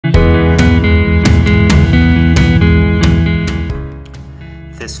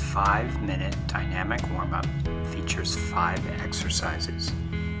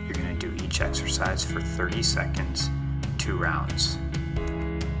exercise for 30 seconds, 2 rounds.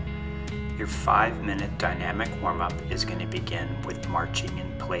 Your 5-minute dynamic warm-up is going to begin with marching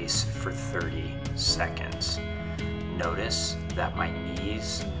in place for 30 seconds. Notice that my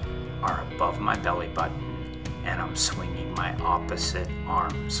knees are above my belly button and I'm swinging my opposite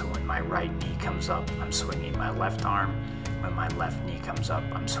arm. So when my right knee comes up, I'm swinging my left arm. When my left knee comes up,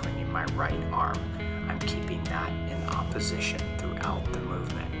 I'm swinging my right arm. I'm keeping that in opposition throughout the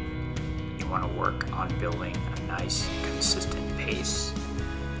movement. You want to work on building a nice, consistent pace.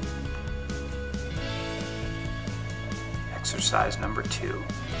 Exercise number 2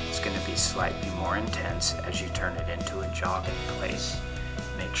 is going to be slightly more intense as you turn it into a jog in place.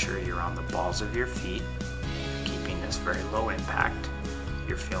 Make sure you're on the balls of your feet, keeping this very low impact.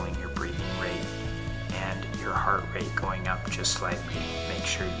 You're feeling your breathing rate and your heart rate going up just slightly. Make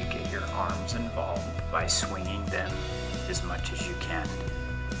sure you get your arms involved by swinging them as much as you can.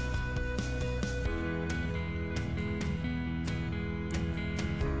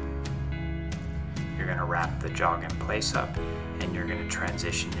 You're going to wrap the jog in place up and you're going to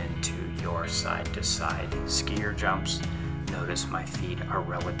transition into your side to side skier jumps. Notice my feet are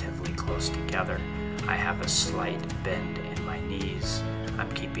relatively close together. I have a slight bend in my knees.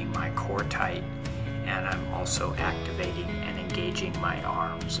 I'm keeping my core tight and I'm also activating and engaging my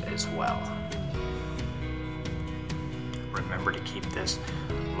arms as well. Remember to keep this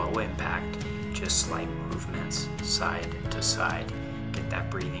low impact, just slight movements side to side. Get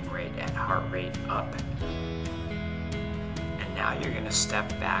that breathing rate and heart rate up. And now you're going to step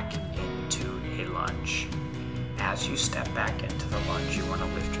back into a lunge. As you step back into the lunge, you want to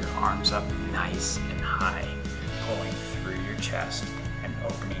lift your arms up nice and high, pulling through your chest and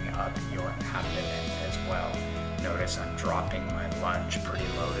opening up your abdomen as well. Notice I'm dropping my lunge pretty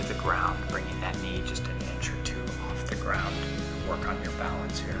low to the ground, bringing that knee just an inch or 2 off the ground. Work on your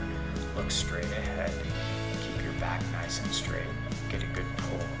balance here. Look straight ahead. Keep your back nice and straight. Get a good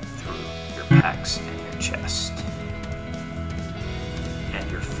pull through your pecs and your chest.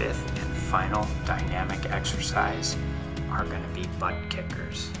 And your 5th and final dynamic exercise are going to be butt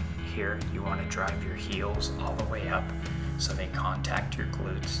kickers. Here you want to drive your heels all the way up so they contact your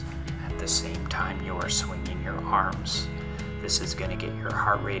glutes at the same time you are swinging your arms. This is going to get your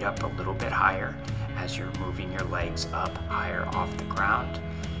heart rate up a little bit higher as you're moving your legs up higher off the ground.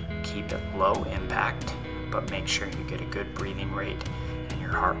 Keep it low impact, but make sure you get a good breathing rate and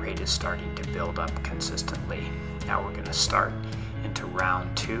your heart rate is starting to build up consistently. Now we're going to start into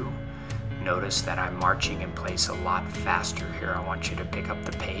round 2. Notice that I'm marching in place a lot faster here. I want you to pick up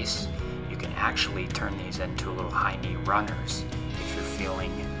the pace. You can actually turn these into little high knee runners if you're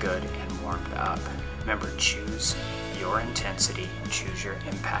feeling good and warmed up. Remember, choose your intensity and choose your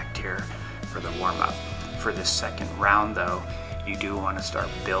impact here for the warm-up. For the second round though, you do want to start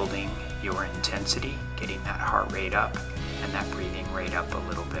building your intensity, getting that heart rate up and that breathing rate up a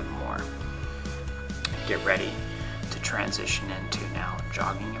little bit more. Get ready to transition into now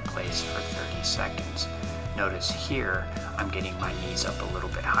jogging in place for 30 seconds. Notice here I'm getting my knees up a little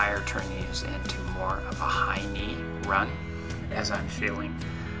bit higher, turning these into more of a high knee run as I'm feeling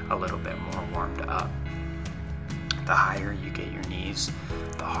a little bit more warmed up. The higher you get your knees,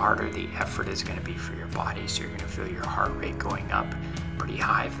 the harder the effort is going to be for your body. So you're going to feel your heart rate going up pretty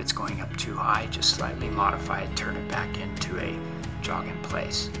high. If it's going up too high, just slightly modify it, turn it back into a jog in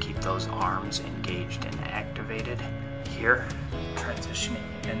place. Keep those arms engaged and activated. Here, transitioning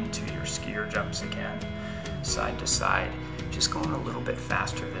into your skier jumps again, side to side, just going a little bit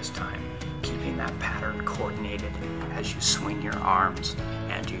faster this time, keeping that pattern coordinated as you swing your arms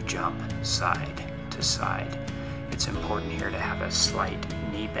and you jump side to side. It's important here to have a slight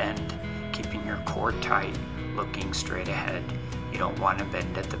knee bend, keeping your core tight, looking straight ahead. You don't want to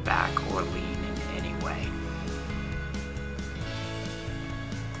bend at the back or lean in any way.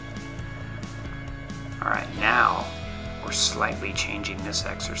 All right, now we're slightly changing this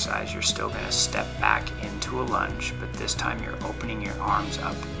exercise. You're still going to step back into a lunge, but this time you're opening your arms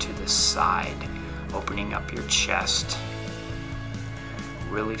up to the side, opening up your chest,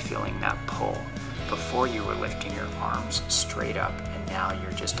 really feeling that pull. Before you were lifting your arms straight up, and now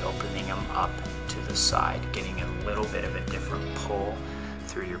you're just opening them up to the side, getting a little bit of a different pull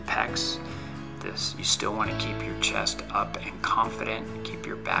through your pecs. You still want to keep your chest up and confident, keep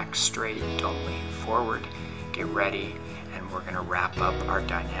your back straight, don't lean forward. Get ready, and we're going to wrap up our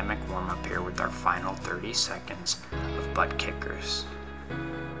dynamic warm-up here with our final 30 seconds of butt kickers.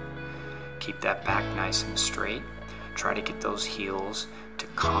 Keep that back nice and straight. Try to get those heels to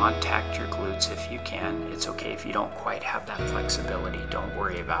contact your glutes if you can. It's okay if you don't quite have that flexibility. Don't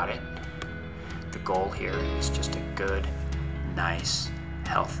worry about it. The goal here is just a good, nice,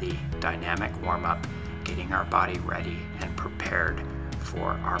 healthy, dynamic warm-up, getting our body ready and prepared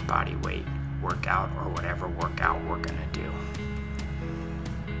for our body weight workout or whatever workout we're going to do.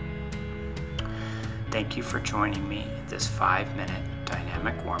 Thank you for joining me in this 5-minute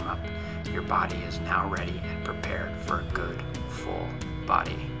dynamic warm-up. Your body is now ready and prepared for a good full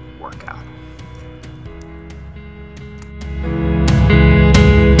body workout.